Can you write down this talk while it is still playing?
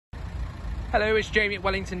Hello, it's Jamie at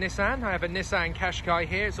Wellington Nissan. I have a Nissan Qashqai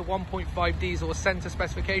here. It's a 1.5 diesel centre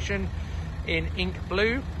specification in ink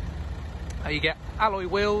blue. You get alloy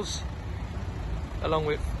wheels along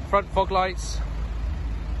with front fog lights.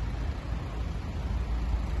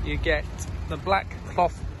 You get the black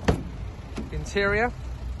cloth interior.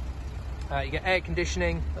 You get air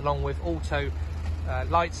conditioning along with auto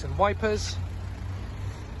lights and wipers.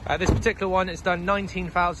 This particular one has done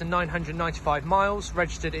 19,995 miles,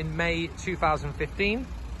 registered in May 2015.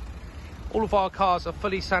 All of our cars are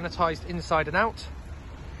fully sanitised inside and out.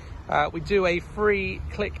 We do a free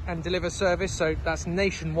click and deliver service, so that's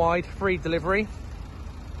nationwide, free delivery.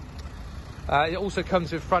 It also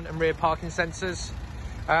comes with front and rear parking sensors.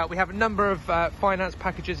 We have a number of finance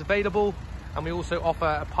packages available, and we also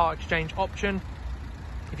offer a part exchange option.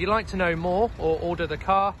 If you'd like to know more or order the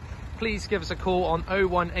car, please give us a call on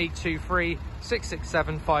 01823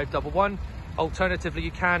 667 511. Alternatively, you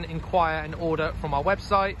can inquire and order from our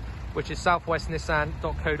website, which is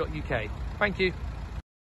southwestnissan.co.uk. Thank you.